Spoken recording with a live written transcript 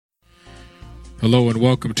Hello and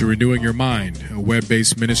welcome to Renewing Your Mind, a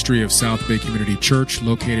web-based ministry of South Bay Community Church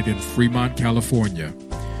located in Fremont, California.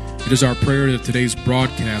 It is our prayer that today's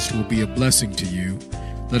broadcast will be a blessing to you.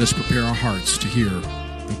 Let us prepare our hearts to hear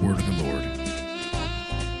the word of the Lord.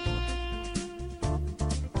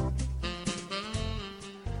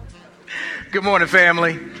 Good morning,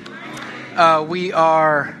 family. We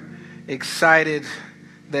are excited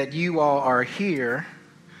that you all are here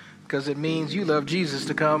because it means you love Jesus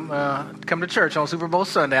to come to church on Super Bowl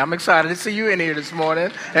Sunday. I'm excited to see you in here this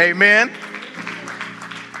morning. Amen.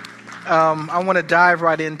 I want to dive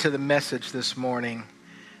right into the message this morning.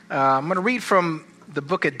 I'm going to read from the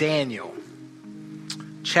book of Daniel,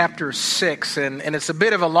 chapter 6. And it's a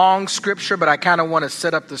bit of a long scripture, but I kind of want to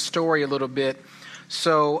set up the story a little bit.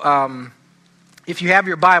 So if you have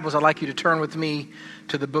your Bibles, I'd like you to turn with me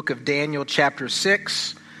to the book of Daniel, chapter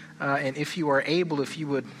 6. And if you are able, if you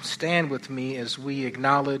would stand with me as we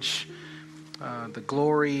acknowledge the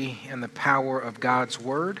glory and the power of God's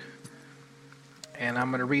word. And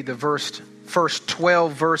I'm going to read the first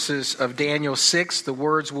 12 verses of Daniel 6. The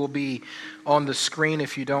words will be on the screen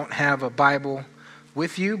if you don't have a Bible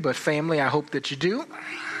with you. But family, I hope that you do.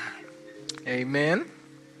 Amen.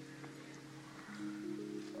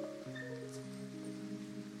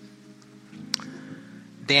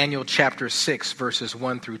 Daniel chapter 6, verses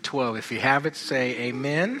 1 through 12. If you have it, say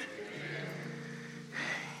amen. Amen.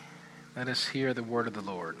 Let us hear the word of the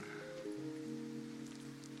Lord.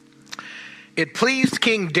 It pleased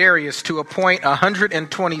King Darius to appoint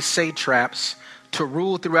 120 satraps to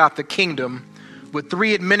rule throughout the kingdom, with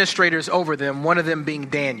 3 administrators over them, one of them being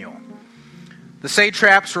Daniel. The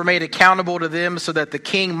satraps were made accountable to them so that the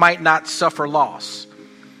king might not suffer loss.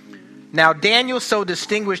 Now Daniel so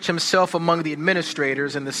distinguished himself among the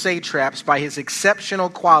administrators and the satraps by his exceptional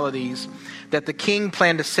qualities that the king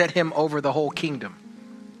planned to set him over the whole kingdom.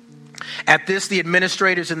 At this, the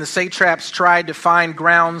administrators and the satraps tried to find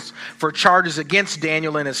grounds for charges against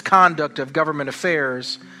Daniel in his conduct of government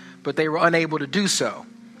affairs, but they were unable to do so.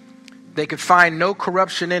 They could find no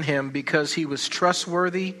corruption in him because he was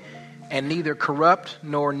trustworthy and neither corrupt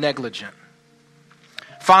nor negligent.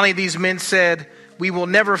 Finally, these men said, "We will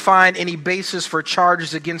never find any basis for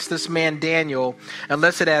charges against this man Daniel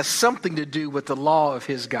unless it has something to do with the law of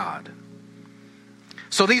his God."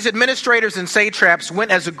 So these administrators and satraps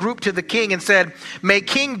went as a group to the king and said, "May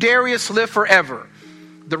King Darius live forever."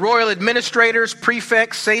 The royal administrators,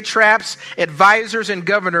 prefects, satraps, advisors, and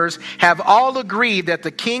governors have all agreed that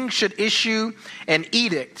the king should issue an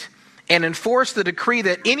edict and enforce the decree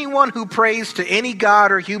that anyone who prays to any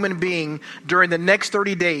god or human being during the next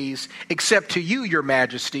 30 days, except to you, your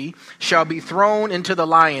majesty, shall be thrown into the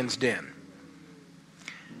lion's den.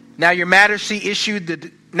 Now your majesty issue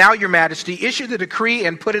the decree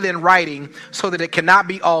and put it in writing so that it cannot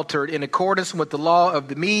be altered in accordance with the law of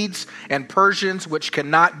the Medes and Persians, which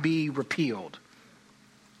cannot be repealed.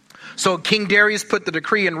 So King Darius put the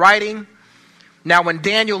decree in writing. Now, when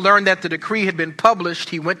Daniel learned that the decree had been published,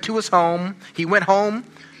 he went home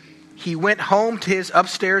to his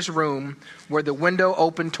upstairs room where the window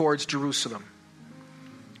opened towards Jerusalem.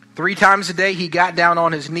 3 times a day he got down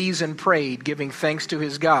on his knees and prayed, giving thanks to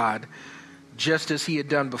his God, just as he had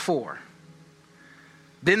done before.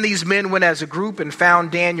 Then these men went as a group and found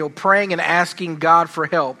Daniel praying and asking God for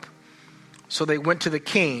help. So they went to the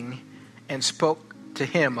king and spoke to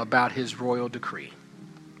him about his royal decree.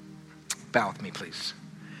 Bow with me, please.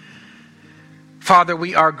 Father,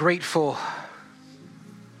 we are grateful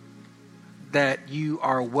that you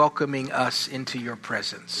are welcoming us into your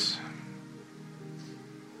presence.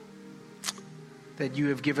 That you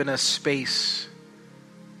have given us space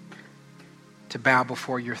to bow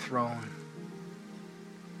before your throne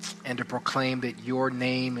and to proclaim that your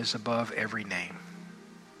name is above every name.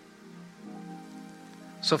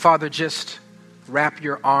 So, Father, just wrap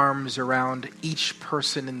your arms around each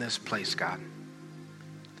person in this place, God.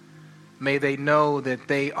 May they know that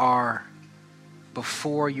they are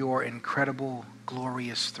before your incredible,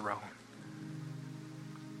 glorious throne,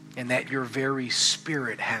 and that your very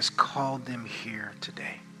Spirit has called them here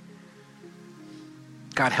today.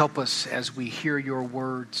 God, help us as we hear your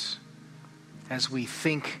words, as we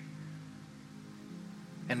think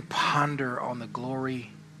and ponder on the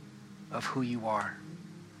glory of who you are.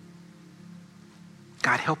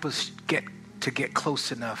 God, help us get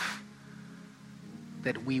close enough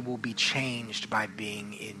that we will be changed by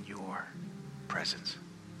being in your presence.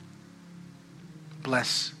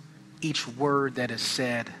 Bless each word that is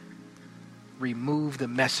said. Remove the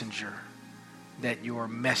messenger, that your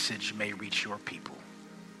message may reach your people.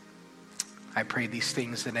 I pray these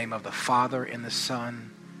things in the name of the Father and the Son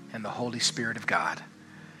and the Holy Spirit of God.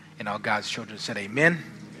 And all God's children said amen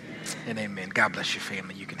and amen. God bless your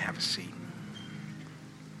family. You can have a seat.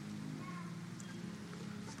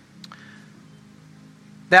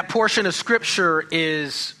 That portion of scripture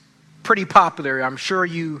is pretty popular. I'm sure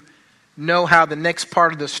you know how the next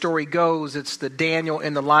part of the story goes. It's the Daniel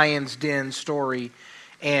in the lion's den story.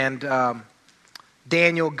 And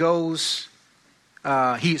Daniel goes,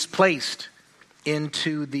 he's placed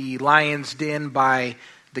into the lion's den by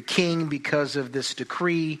the king because of this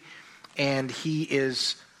decree. And he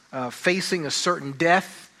is facing a certain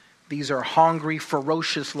death. These are hungry,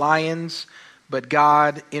 ferocious lions. But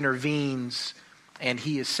God intervenes and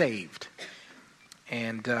he is saved.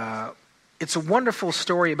 And it's a wonderful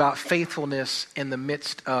story about faithfulness in the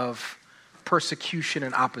midst of persecution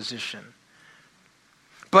and opposition.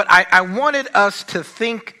 But I wanted us to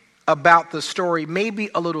think about the story maybe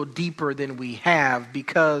a little deeper than we have,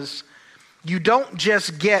 because you don't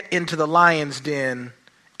just get into the lion's den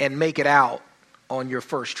and make it out on your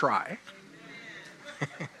first try.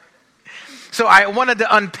 So I wanted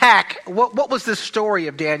to unpack what was the story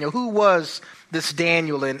of Daniel? Who was this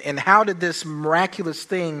Daniel, and how did this miraculous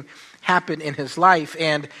thing happen in his life?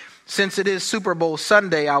 And since it is Super Bowl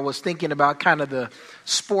Sunday, I was thinking about kind of the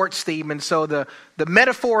sports theme. And so the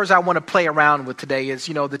metaphors I want to play around with today is,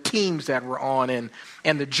 the teams that we're on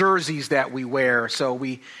and the jerseys that we wear. So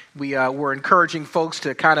we're encouraging folks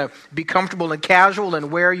to kind of be comfortable and casual and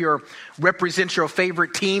represent your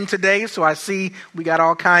favorite team today. So I see we got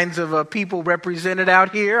all kinds of people represented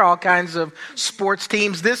out here, all kinds of sports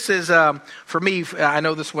teams. This is, for me, I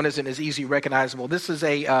know this one isn't as easy recognizable. This is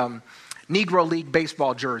a Negro League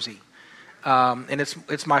baseball jersey. And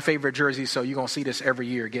it's my favorite jersey, so you're going to see this every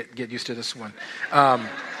year. Get used to this one.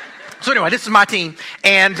 So anyway, this is my team.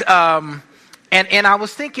 And I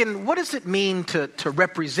was thinking, what does it mean to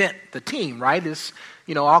represent the team, right? It's,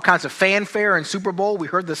 all kinds of fanfare and Super Bowl. We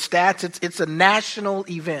heard the stats. It's a national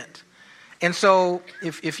event. And so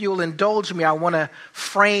if you'll indulge me, I want to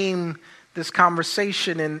frame this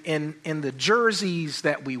conversation in the jerseys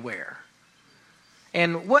that we wear.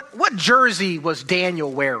 And what jersey was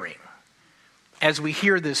Daniel wearing as we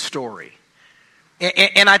hear this story?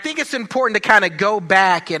 And I think it's important to kind of go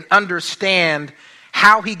back and understand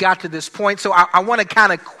how he got to this point. So I want to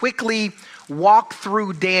kind of quickly walk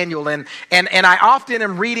through Daniel. And I often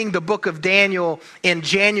am reading the book of Daniel in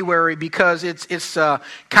January because it's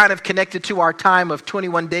kind of connected to our time of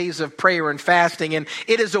 21 days of prayer and fasting. And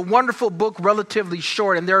it is a wonderful book, relatively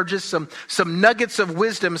short, and there are just some nuggets of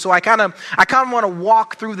wisdom. So I kind of want to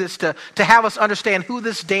walk through this to have us understand who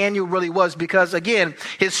this Daniel really was, because again,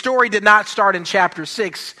 his story did not start in chapter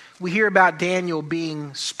 6. We hear about Daniel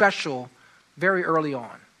being special very early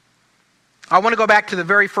on. I want to go back to the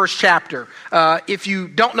very first chapter. If you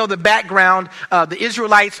don't know the background, the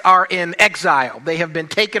Israelites are in exile. They have been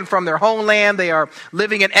taken from their homeland. They are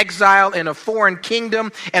living in exile in a foreign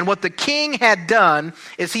kingdom. And what the king had done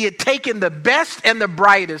is he had taken the best and the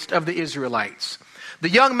brightest of the Israelites, the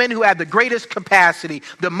young men who had the greatest capacity,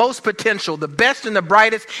 the most potential, the best and the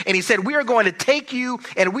brightest. And he said, we are going to take you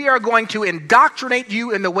and we are going to indoctrinate you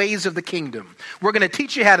in the ways of the kingdom. We're going to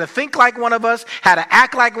teach you how to think like one of us, how to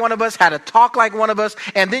act like one of us, how to talk like one of us,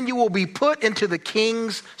 and then you will be put into the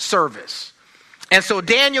king's service. And so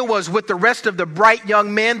Daniel was with the rest of the bright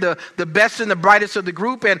young men, the best and the brightest of the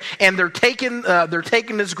group, and they're taking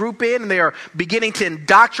this group in, and they are beginning to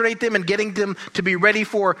indoctrinate them and getting them to be ready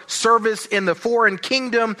for service in the foreign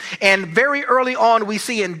kingdom. And very early on, we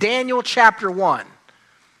see in Daniel chapter 1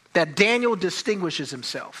 that Daniel distinguishes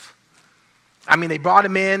himself. I mean, they brought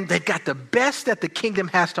him in. They've got the best that the kingdom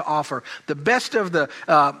has to offer, the best of the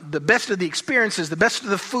experiences, the best of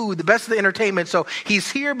the food, the best of the entertainment. So he's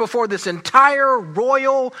here before this entire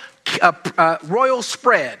royal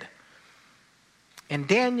spread. And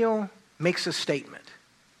Daniel makes a statement.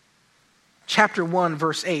 Chapter 1,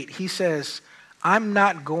 verse 8, he says, I'm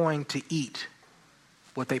not going to eat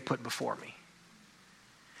what they put before me.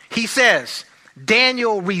 He says,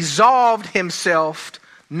 Daniel resolved himself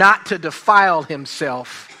not to defile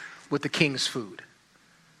himself with the king's food.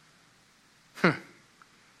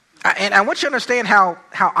 And I want you to understand how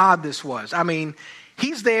odd this was. I mean,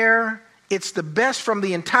 he's there. It's the best from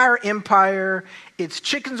the entire empire. It's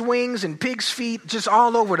chicken's wings and pig's feet just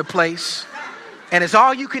all over the place. And it's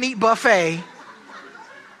all you can eat buffet.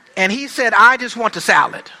 And he said, I just want the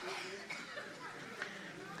salad.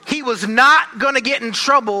 He was not going to get in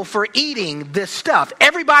trouble for eating this stuff.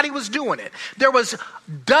 Everybody was doing it. There was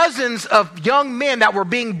dozens of young men that were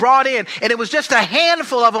being brought in, and it was just a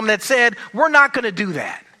handful of them that said, we're not going to do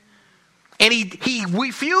that. And he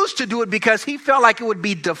refused to do it because he felt like it would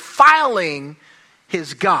be defiling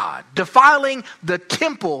his God, defiling the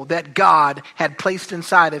temple that God had placed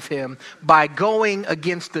inside of him by going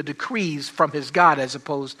against the decrees from his God as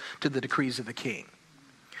opposed to the decrees of the king.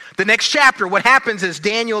 The next chapter, what happens is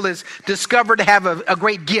Daniel is discovered to have a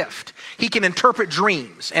great gift. He can interpret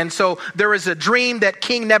dreams. And so there is a dream that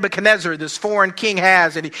King Nebuchadnezzar, this foreign king,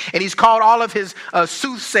 has. And he's called all of his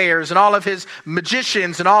soothsayers and all of his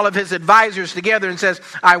magicians and all of his advisors together and says,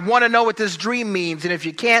 I want to know what this dream means. And if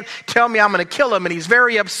you can't tell me, I'm going to kill him. And he's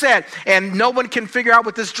very upset. And no one can figure out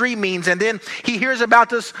what this dream means. And then he hears about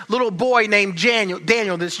this little boy named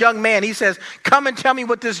Daniel, this young man. He says, come and tell me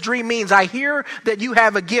what this dream means. I hear that you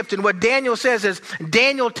have a gift. And what Daniel says is,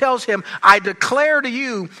 Daniel tells him, I declare to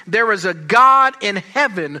you, there is a God in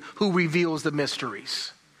heaven who reveals the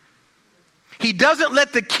mysteries. He doesn't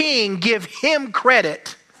let the king give him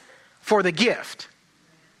credit for the gift.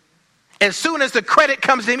 As soon as the credit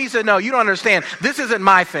comes to him, he said, no, you don't understand. This isn't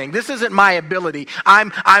my thing. This isn't my ability. I'm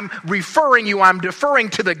deferring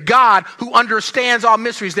to the God who understands all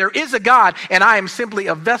mysteries. There is a God, and I am simply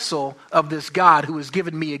a vessel of this God who has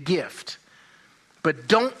given me a gift. But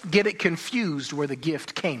don't get it confused where the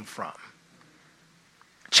gift came from.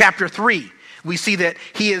 Chapter 3, we see that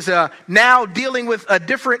he is now dealing with a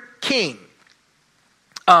different king.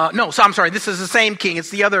 This is the same king. It's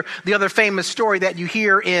the other famous story that you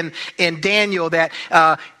hear in Daniel, that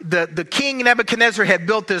the king Nebuchadnezzar had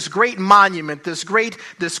built this great monument, this great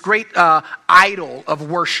idol of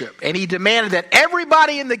worship. And he demanded that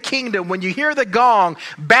everybody in the kingdom, when you hear the gong,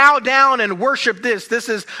 bow down and worship this. This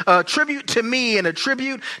is a tribute to me and a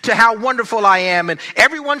tribute to how wonderful I am. And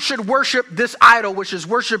everyone should worship this idol, which is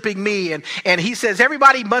worshiping me. And he says,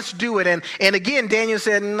 everybody must do it. And again, Daniel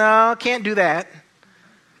said, no, can't do that.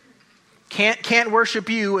 Can't worship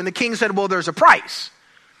you. And the king said, well, there's a price.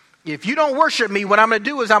 If you don't worship me, what I'm going to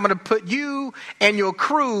do is I'm going to put you and your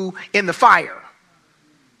crew in the fire.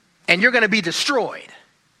 And you're going to be destroyed.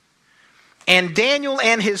 And Daniel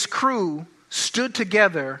and his crew stood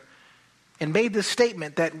together and made this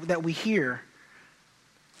statement that we hear.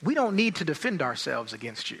 We don't need to defend ourselves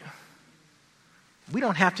against you. We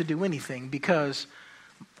don't have to do anything because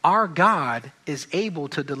our God is able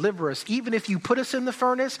to deliver us. Even if you put us in the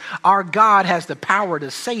furnace, our God has the power to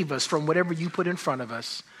save us from whatever you put in front of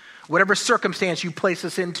us. Whatever circumstance you place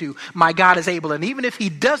us into, my God is able. And even if he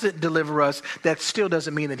doesn't deliver us, that still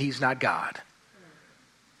doesn't mean that he's not God.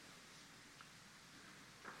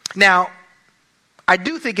 Now, I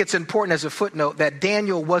do think it's important as a footnote that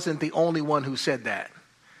Daniel wasn't the only one who said that.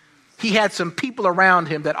 He had some people around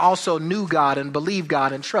him that also knew God and believed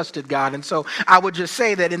God and trusted God. And so I would just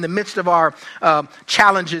say that in the midst of our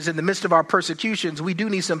challenges, in the midst of our persecutions, we do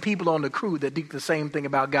need some people on the crew that think the same thing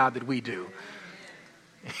about God that we do.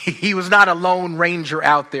 He was not a lone ranger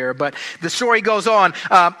out there. But the story goes on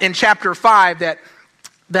in chapter 5 that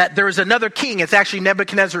there is another king. It's actually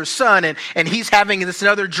Nebuchadnezzar's son, and he's having this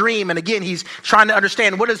another dream. And again, he's trying to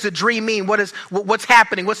understand, what does the dream mean? What's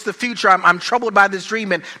happening? What's the future? I'm troubled by this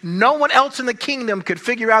dream. And no one else in the kingdom could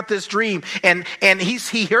figure out this dream. And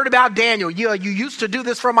he heard about Daniel. Yeah, you used to do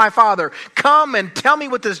this for my father. Come and tell me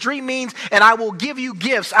what this dream means, and I will give you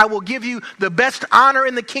gifts. I will give you the best honor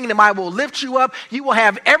in the kingdom. I will lift you up. You will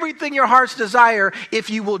have everything your heart's desire if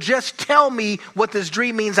you will just tell me what this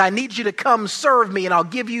dream means. I need you to come serve me, and I'll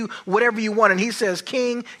give you whatever you want. And he says,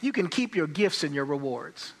 King, you can keep your gifts and your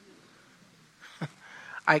rewards.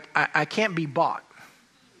 I can't be bought.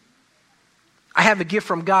 I have a gift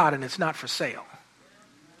from God and it's not for sale.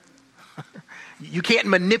 You can't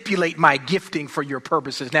manipulate my gifting for your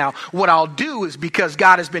purposes. Now, what I'll do is, because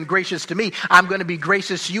God has been gracious to me, I'm going to be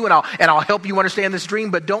gracious to you, and I'll help you understand this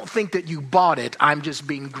dream, but don't think that you bought it. I'm just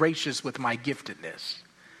being gracious with my giftedness.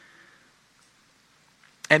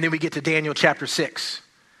 And then we get to Daniel chapter 6.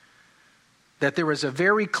 That there is a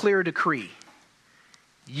very clear decree.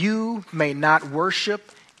 You may not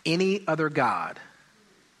worship any other God.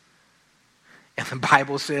 And the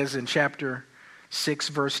Bible says in chapter 6,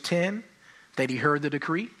 verse 10, that he heard the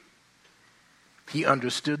decree. He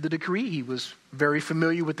understood the decree. He was very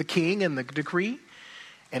familiar with the king and the decree.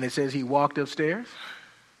 And it says he walked upstairs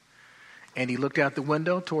and he looked out the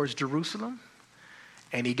window towards Jerusalem.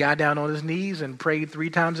 And he got down on his knees and prayed 3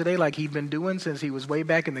 times a day like he'd been doing since he was way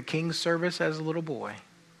back in the king's service as a little boy.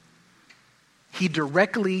 He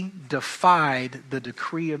directly defied the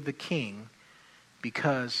decree of the king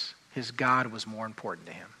because his God was more important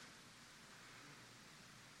to him.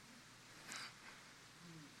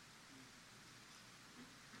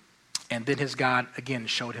 And then his God again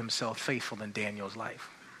showed himself faithful in Daniel's life.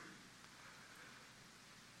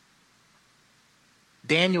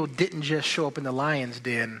 Daniel didn't just show up in the lion's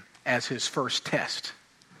den as his first test.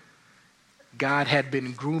 God had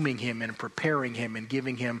been grooming him and preparing him and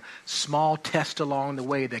giving him small tests along the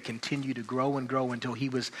way that continued to grow and grow until he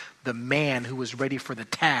was the man who was ready for the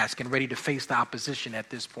task and ready to face the opposition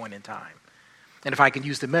at this point in time. And if I can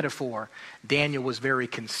use the metaphor, Daniel was very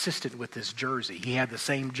consistent with this jersey. He had the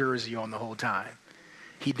same jersey on the whole time.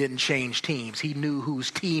 He didn't change teams. He knew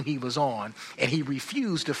whose team he was on, and he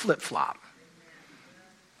refused to flip-flop.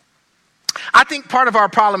 I think part of our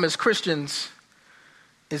problem as Christians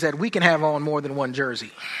is that we can have on more than one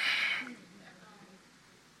jersey.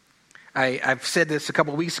 I've said this a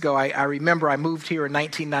couple of weeks ago. I remember I moved here in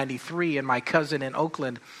 1993, and my cousin in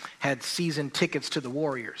Oakland had season tickets to the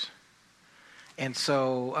Warriors. And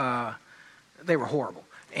so they were horrible.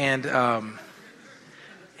 And I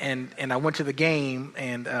went to the game,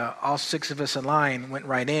 and all six of us in line went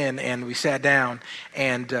right in, and we sat down,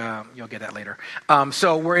 and you'll get that later.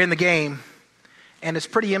 So we're in the game, and it's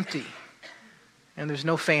pretty empty, and there's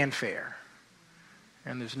no fanfare,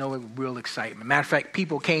 and there's no real excitement. Matter of fact,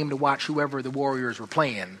 people came to watch whoever the Warriors were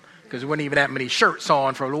playing, because there weren't even that many shirts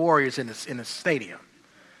on for the Warriors in the stadium.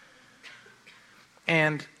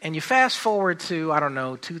 And you fast forward to,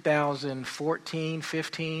 2014,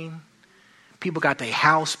 15. People got their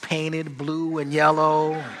house painted blue and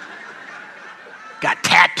yellow. Got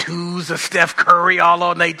tattoos of Steph Curry all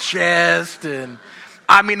on their chest. And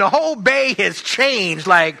the whole Bay has changed.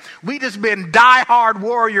 Like, we just been diehard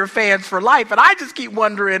Warrior fans for life. And I just keep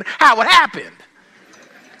wondering how it happened.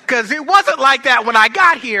 Because it wasn't like that when I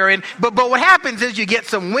got here. But what happens is you get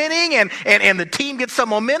some winning and the team gets some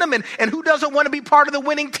momentum. And who doesn't want to be part of the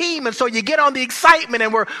winning team? And so you get on the excitement,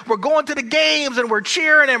 and we're going to the games, and we're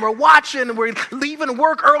cheering, and we're watching, and we're leaving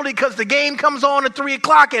work early because the game comes on at 3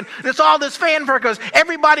 o'clock. And it's all this fanfare because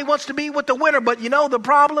everybody wants to be with the winner. But the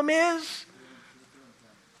problem is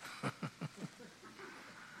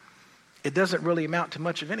it doesn't really amount to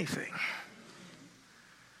much of anything.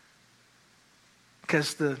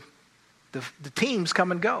 Because the teams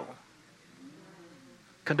come and go.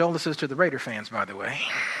 Condolences to the Raider fans, by the way.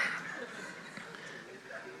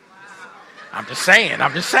 I'm just saying.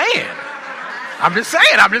 I'm just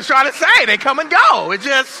trying to say they come and go.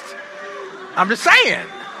 I'm just saying.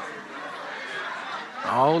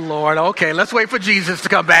 Oh, Lord. Okay, let's wait for Jesus to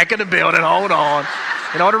come back in the building. Hold on.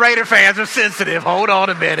 The Raider fans are sensitive. Hold on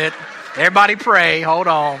a minute. Everybody pray. Hold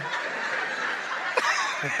on.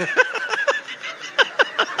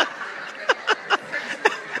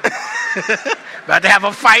 About to have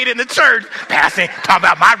a fight in the church. Pastor, talking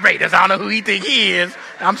about my Raiders. I don't know who he think he is.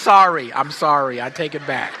 I'm sorry. I take it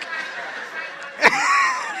back.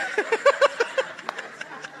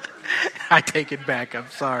 I take it back. I'm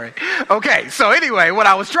sorry. Okay, so anyway, what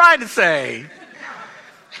I was trying to say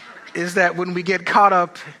is that when we get caught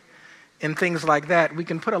up in things like that, we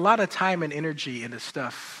can put a lot of time and energy into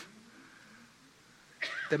stuff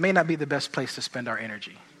that may not be the best place to spend our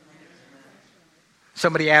energy.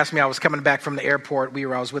 Somebody asked me, I was coming back from the airport. I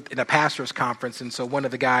was in a pastor's conference, and so one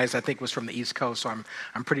of the guys I think was from the East Coast, so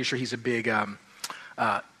I'm pretty sure he's a big a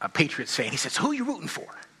Patriots fan. He says, "Who are you rooting for?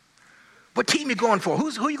 What team you going for?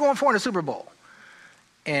 Who you going for in the Super Bowl?"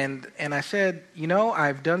 And I said,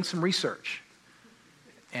 I've done some research,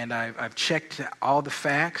 and I've checked all the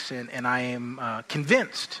facts, and I am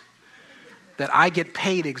convinced that I get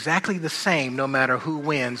paid exactly the same no matter who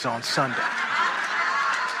wins on Sunday.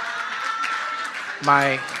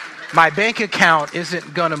 My bank account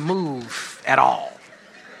isn't going to move at all.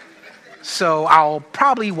 So I'll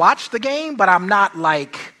probably watch the game, but I'm not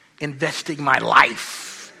investing my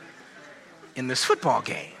life in this football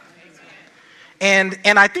game. And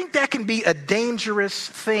I think that can be a dangerous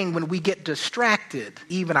thing when we get distracted.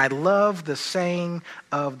 Even I love the saying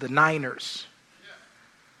of the Niners.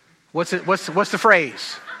 What's the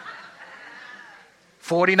phrase?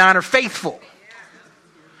 49er faithful.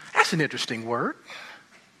 That's an interesting word.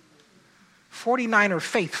 49er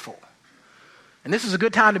faithful. And this is a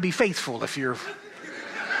good time to be faithful if you're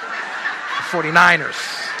 49ers.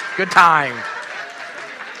 Good time.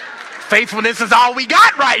 Faithfulness is all we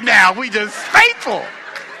got right now. We just faithful.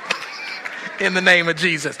 In the name of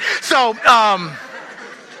Jesus. So,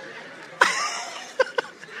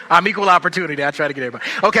 I'm equal opportunity. I try to get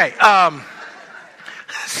everybody. Okay.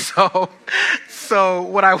 So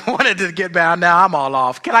what I wanted to get back, now I'm all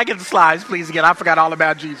off. Can I get the slides, please, again? I forgot all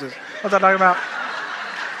about Jesus. What's I talking about?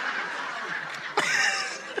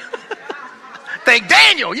 Thank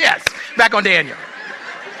Daniel, yes. Back on Daniel.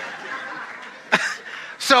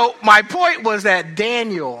 So my point was that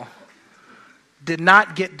Daniel did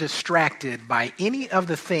not get distracted by any of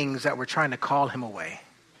the things that were trying to call him away.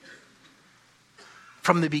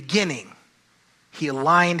 From the beginning, He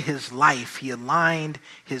aligned his life. He aligned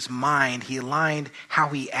his mind. He aligned how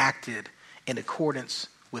he acted in accordance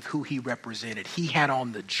with who he represented. He had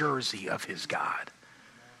on the jersey of his God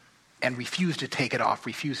and refused to take it off,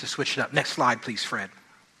 refused to switch it up. Next slide, please, Fred.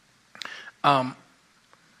 And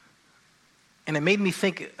it made me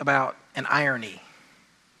think about an irony.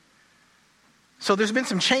 So there's been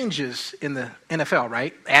some changes in the NFL,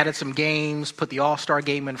 right? Added some games, put the All-Star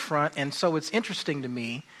game in front. And so it's interesting to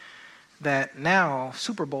me that now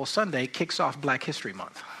Super Bowl Sunday kicks off Black History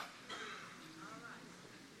Month.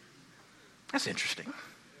 That's interesting.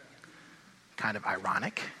 Kind of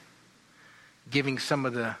ironic, giving some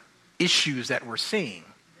of the issues that we're seeing.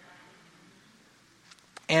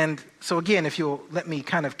 And so again, if you'll let me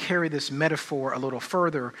kind of carry this metaphor a little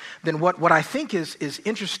further, then what I think is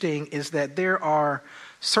interesting is that there are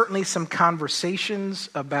certainly some conversations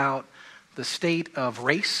about the state of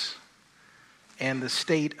race and the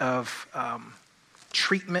state of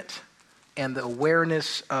treatment and the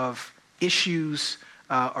awareness of issues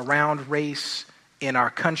around race in our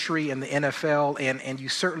country and the NFL, and you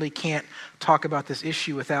certainly can't talk about this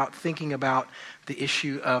issue without thinking about the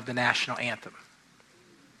issue of the national anthem.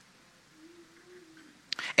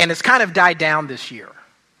 And it's kind of died down this year.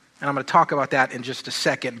 And I'm going to talk about that in just a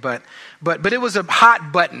second. But it was a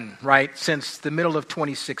hot button, right, since the middle of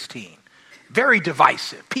 2016. Very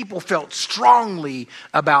divisive. People felt strongly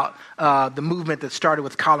about the movement that started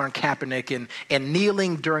with Colin Kaepernick and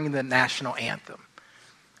kneeling during the national anthem.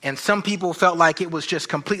 And some people felt like it was just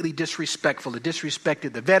completely disrespectful. It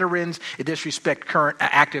disrespected the veterans. It disrespected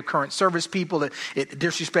active current service people. It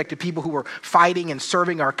disrespected people who were fighting and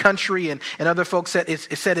serving our country. And other folks said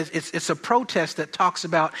it's a protest that talks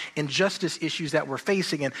about injustice issues that we're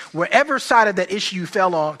facing. And wherever side of that issue you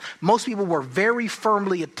fell on, most people were very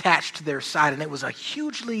firmly attached to their side. And it was a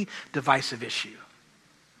hugely divisive issue.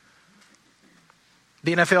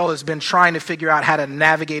 The NFL has been trying to figure out how to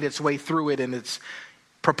navigate its way through it, and it's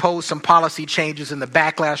proposed some policy changes, and the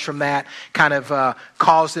backlash from that kind of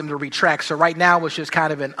caused them to retract. So right now it's just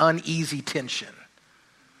kind of an uneasy tension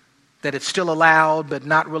that it's still allowed but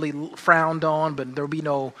not really frowned on, but there'll be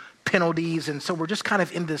no penalties. And so we're just kind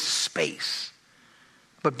of in this space.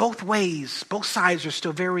 But both ways, both sides are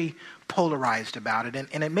still very polarized about it.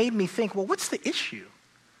 And it made me think, well, what's the issue?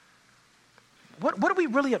 What are we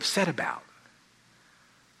really upset about?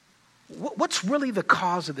 What's really the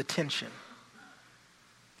cause of the tension?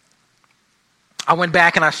 I went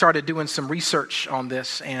back and I started doing some research on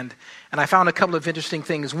this, and I found a couple of interesting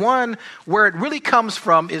things. One, where it really comes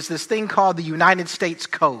from is this thing called the United States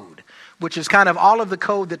Code, which is kind of all of the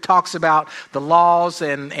code that talks about the laws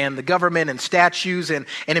and the government and statutes. And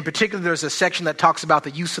in particular, there's a section that talks about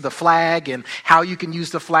the use of the flag and how you can use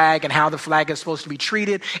the flag and how the flag is supposed to be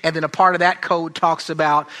treated. And then a part of that code talks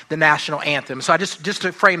about the national anthem. So just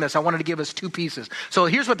to frame this, I wanted to give us two pieces. So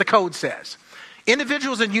here's what the code says.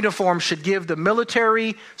 Individuals in uniform should give the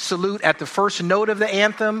military salute at the first note of the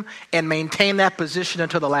anthem and maintain that position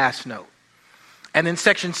until the last note. And then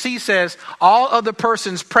section C says, all other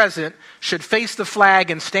persons present should face the flag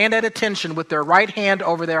and stand at attention with their right hand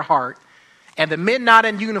over their heart. And the men not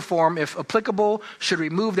in uniform, if applicable, should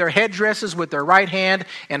remove their headdresses with their right hand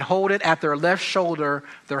and hold it at their left shoulder,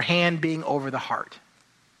 their hand being over the heart.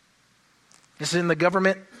 This is in the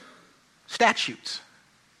government statutes.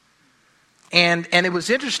 And it was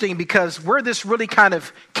interesting because where this really kind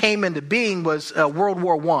of came into being was World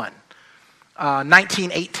War I,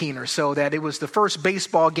 1918 or so, that it was the first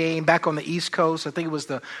baseball game back on the East Coast. I think it was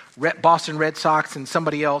the Boston Red Sox and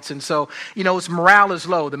somebody else. And so, its morale is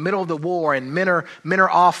low, the middle of the war, and men are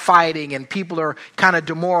off fighting, and people are kind of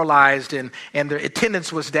demoralized, and their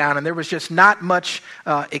attendance was down, and there was just not much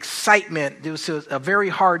excitement. It was a very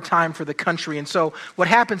hard time for the country. And so what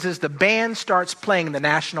happens is the band starts playing the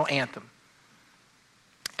national anthem.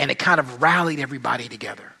 And it kind of rallied everybody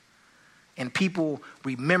together. And people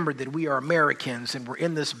remembered that we are Americans and we're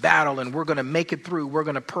in this battle and we're going to make it through. We're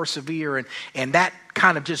going to persevere. And that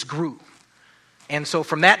kind of just grew. And so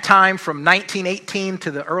from that time, from 1918 to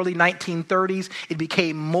the early 1930s, it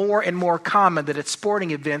became more and more common that at sporting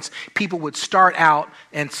events, people would start out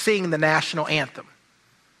and sing the national anthem.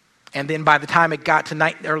 And then by the time it got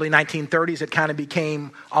to early 1930s, it kind of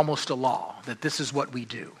became almost a law that this is what we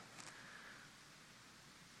do.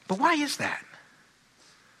 But why is that?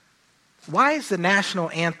 Why is the national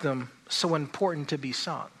anthem so important to be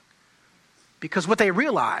sung? Because what they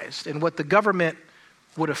realized and what the government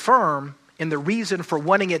would affirm in the reason for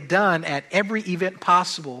wanting it done at every event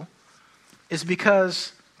possible is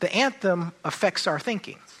because the anthem affects our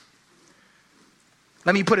thinking.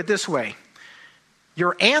 Let me put it this way.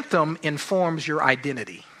 Your anthem informs your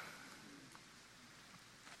identity.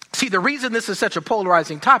 See, the reason this is such a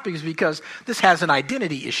polarizing topic is because this has an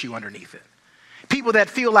identity issue underneath it. People that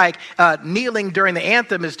feel like kneeling during the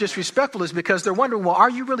anthem is disrespectful is because they're wondering, well,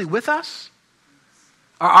 are you really with us?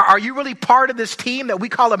 Are you really part of this team that we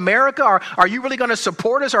call America? Are you really going to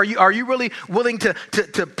support us? Are you really willing to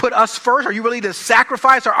put us first? Are you willing to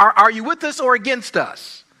sacrifice? Or are you with us or against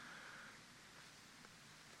us?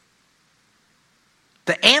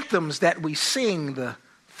 The anthems that we sing, the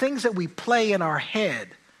things that we play in our head,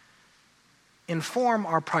 inform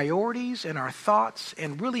our priorities and our thoughts,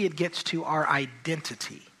 and really it gets to our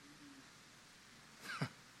identity.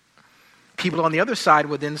 People on the other side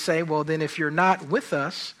would then say, well, then if you're not with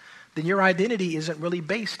us, then your identity isn't really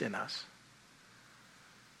based in us.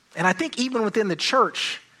 And I think even within the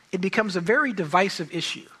church, it becomes a very divisive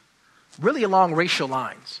issue, really along racial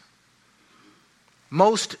lines.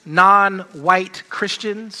 Most non-white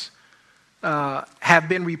Christians have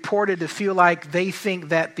been reported to feel like they think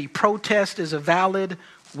that the protest is a valid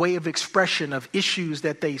way of expression of issues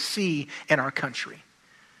that they see in our country.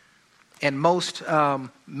 And most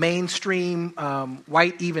mainstream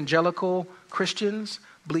white evangelical Christians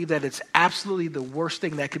believe that it's absolutely the worst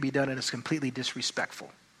thing that could be done and it's completely disrespectful.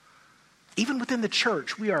 Even within the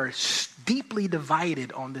church, we are deeply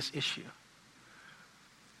divided on this issue.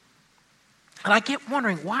 And I get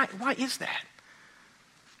wondering, why is that?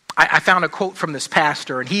 I found a quote from this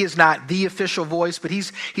pastor, and he is not the official voice, but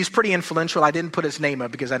he's pretty influential. I didn't put his name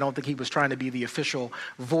up because I don't think he was trying to be the official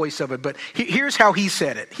voice of it. But here's how he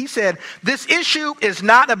said it. He said, "This issue is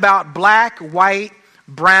not about black, white,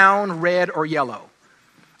 brown, red, or yellow.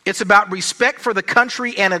 It's about respect for the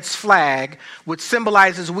country and its flag, which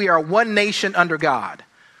symbolizes we are one nation under God.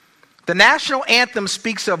 The national anthem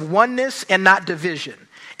speaks of oneness and not division.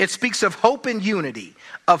 It speaks of hope and unity,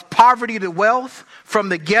 of poverty to wealth, from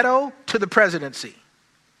the ghetto to the presidency."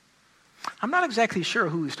 I'm not exactly sure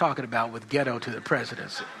who he's talking about with ghetto to the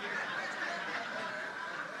presidency.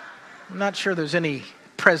 I'm not sure there's any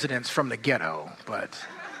presidents from the ghetto, but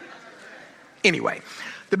anyway.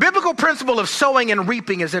 The biblical principle of sowing and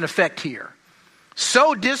reaping is in effect here.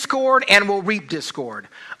 Sow discord and will reap discord.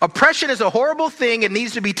 Oppression is a horrible thing. It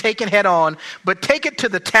needs to be taken head on, but take it to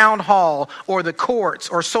the town hall or the courts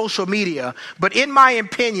or social media. But in my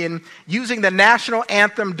opinion, using the national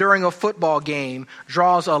anthem during a football game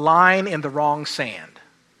draws a line in the wrong sand.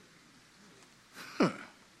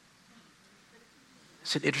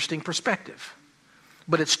 It's an interesting perspective.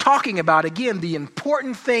 But it's talking about, again, the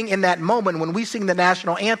important thing in that moment when we sing the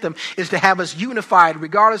national anthem is to have us unified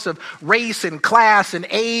regardless of race and class and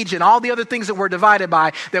age and all the other things that we're divided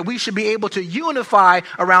by, that we should be able to unify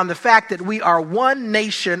around the fact that we are one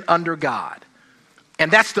nation under God.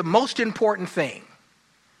 And that's the most important thing.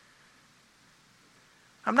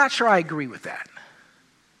 I'm not sure I agree with that.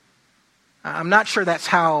 I'm not sure that's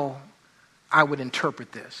how I would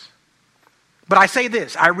interpret this. But I say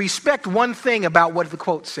this, I respect one thing about what the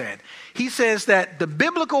quote said. He says that the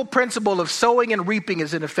biblical principle of sowing and reaping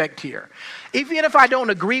is in effect here. Even if I don't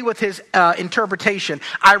agree with his interpretation,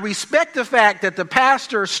 I respect the fact that the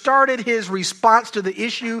pastor started his response to the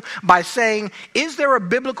issue by saying, is there a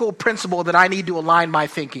biblical principle that I need to align my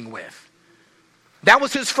thinking with? That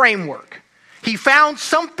was his framework. He found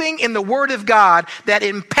something in the Word of God that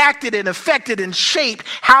impacted and affected and shaped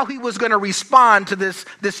how he was going to respond to this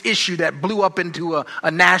issue that blew up into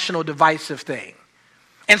a national divisive thing.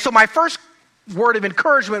 And so my first word of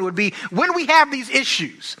encouragement would be, when we have these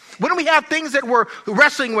issues, when we have things that we're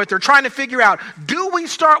wrestling with or trying to figure out, do we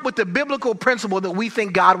start with the biblical principle that we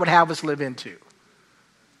think God would have us live into?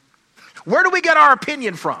 Where do we get our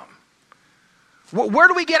opinion from? Where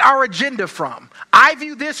do we get our agenda from? I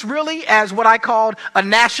view this really as what I called a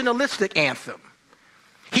nationalistic anthem.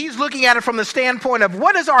 He's looking at it from the standpoint of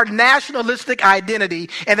what is our nationalistic identity,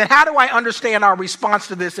 and then how do I understand our response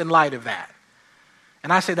to this in light of that?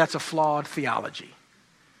 And I say that's a flawed theology.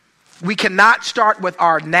 We cannot start with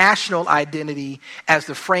our national identity as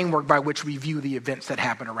the framework by which we view the events that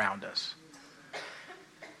happen around us.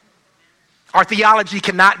 Our theology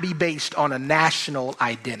cannot be based on a national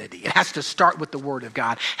identity. It has to start with the Word of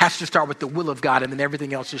God, has to start with the will of God, and then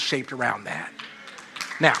everything else is shaped around that.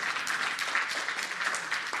 Now,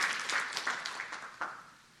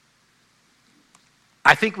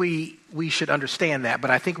 I think we should understand that,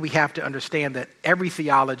 but I think we have to understand that every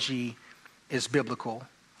theology is biblical.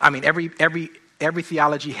 I mean, every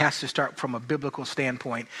theology has to start from a biblical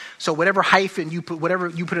standpoint. So whatever hyphen you put, whatever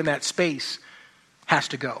you put in that space has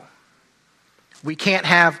to go. We can't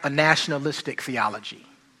have a nationalistic theology.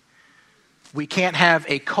 We can't have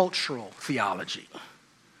a cultural theology.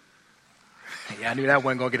 Yeah, I knew that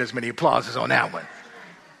wasn't going to get as many applauses on that one.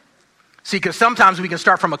 See, because sometimes we can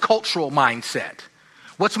start from a cultural mindset.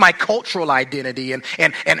 What's my cultural identity, and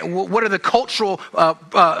what are the cultural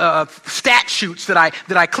statutes that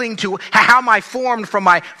I cling to? How am I formed from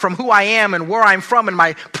who I am and where I'm from and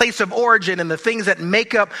my place of origin and the things that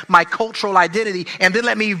make up my cultural identity? And then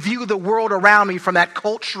let me view the world around me from that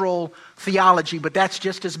cultural theology. But that's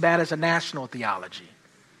just as bad as a national theology.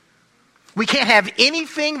 We can't have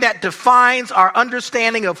anything that defines our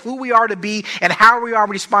understanding of who we are to be and how we are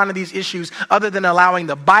responding to these issues other than allowing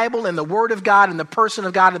the Bible and the Word of God and the person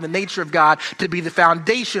of God and the nature of God to be the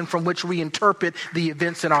foundation from which we interpret the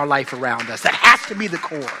events in our life around us. That has to be the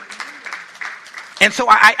core. And so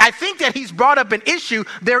I think that he's brought up an issue.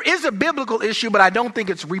 There is a biblical issue, but I don't think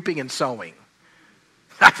it's reaping and sowing.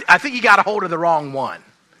 I think he got a hold of the wrong one.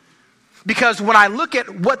 Because when I look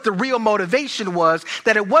at what the real motivation was,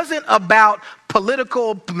 that it wasn't about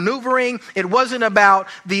political maneuvering, it wasn't about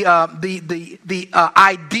the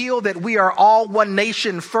ideal that we are all one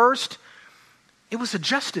nation first. It was a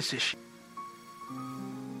justice issue.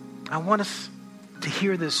 I want us to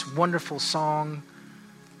hear this wonderful song,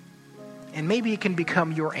 and maybe it can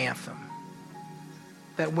become your anthem.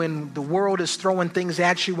 That when the world is throwing things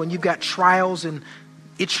at you, when you've got trials and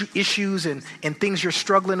issues and things you're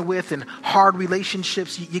struggling with and hard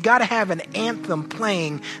relationships, you got to have an anthem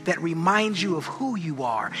playing that reminds you of who you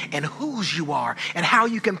are and whose you are and how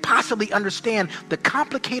you can possibly understand the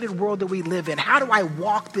complicated world that we live in. How do I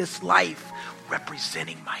walk this life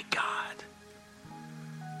representing my God?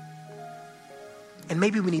 And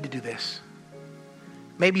maybe we need to do this.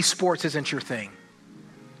 Maybe sports isn't your thing.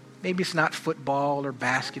 Maybe it's not football or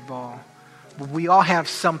basketball. But we all have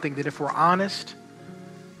something that, if we're honest,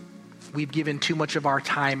 we've given too much of our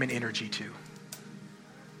time and energy to.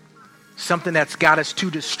 Something that's got us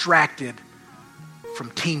too distracted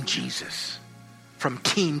from Team Jesus, from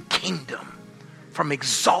Team Kingdom, from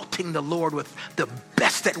exalting the Lord with the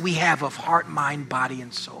best that we have of heart, mind, body,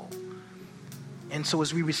 and soul. And so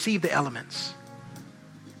as we receive the elements,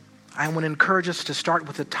 I want to encourage us to start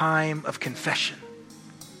with a time of confession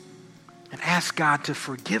and ask God to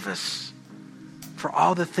forgive us for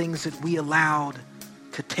all the things that we allowed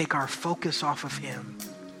to take our focus off of him,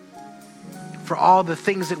 for all the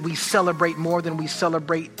things that we celebrate more than we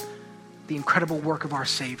celebrate the incredible work of our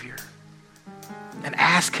Savior, and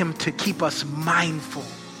ask him to keep us mindful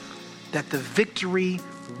that the victory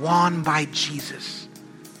won by Jesus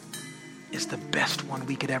is the best one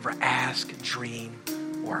we could ever ask, dream,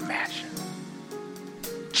 or imagine.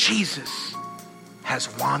 Jesus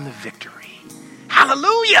has won the victory.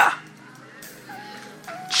 Hallelujah!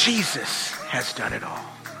 Jesus has done it all.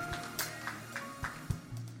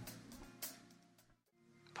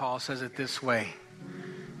 Paul says it this way: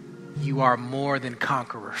 you are more than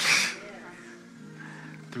conquerors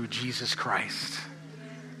through Jesus Christ.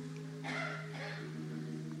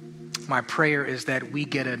 My prayer is that we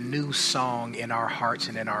get a new song in our hearts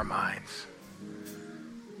and in our minds.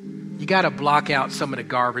 You got to block out some of the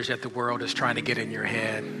garbage that the world is trying to get in your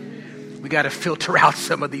head. We got to filter out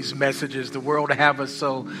some of these messages. The world have us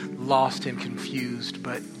so lost and confused,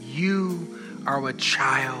 but you are a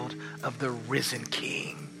child of the risen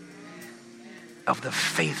King, of the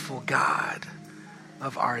faithful God,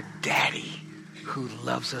 of our Daddy who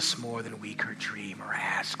loves us more than we could dream or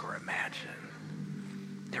ask or imagine.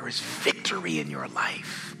 There is victory in your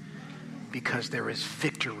life because there is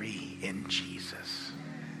victory in Jesus.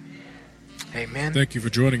 Amen. Thank you for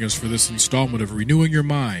joining us for this installment of Renewing Your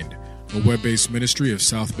Mind, a web-based ministry of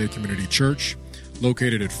South Bay Community Church,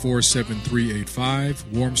 located at 47385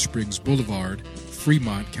 Warm Springs Boulevard,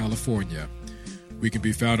 Fremont, California. We can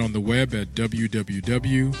be found on the web at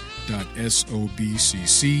www.sobcc.org.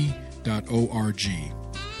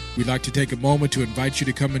 We'd like to take a moment to invite you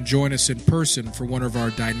to come and join us in person for one of our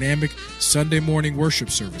dynamic Sunday morning worship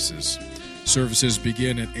services. Services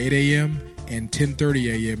begin at 8 a.m. and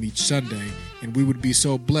 10:30 a.m. each Sunday, and we would be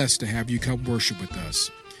so blessed to have you come worship with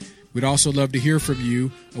us. We'd also love to hear from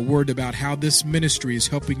you a word about how this ministry is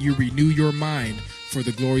helping you renew your mind for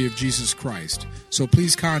the glory of Jesus Christ. So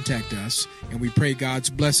please contact us, and we pray God's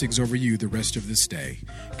blessings over you the rest of this day.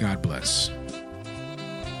 God bless.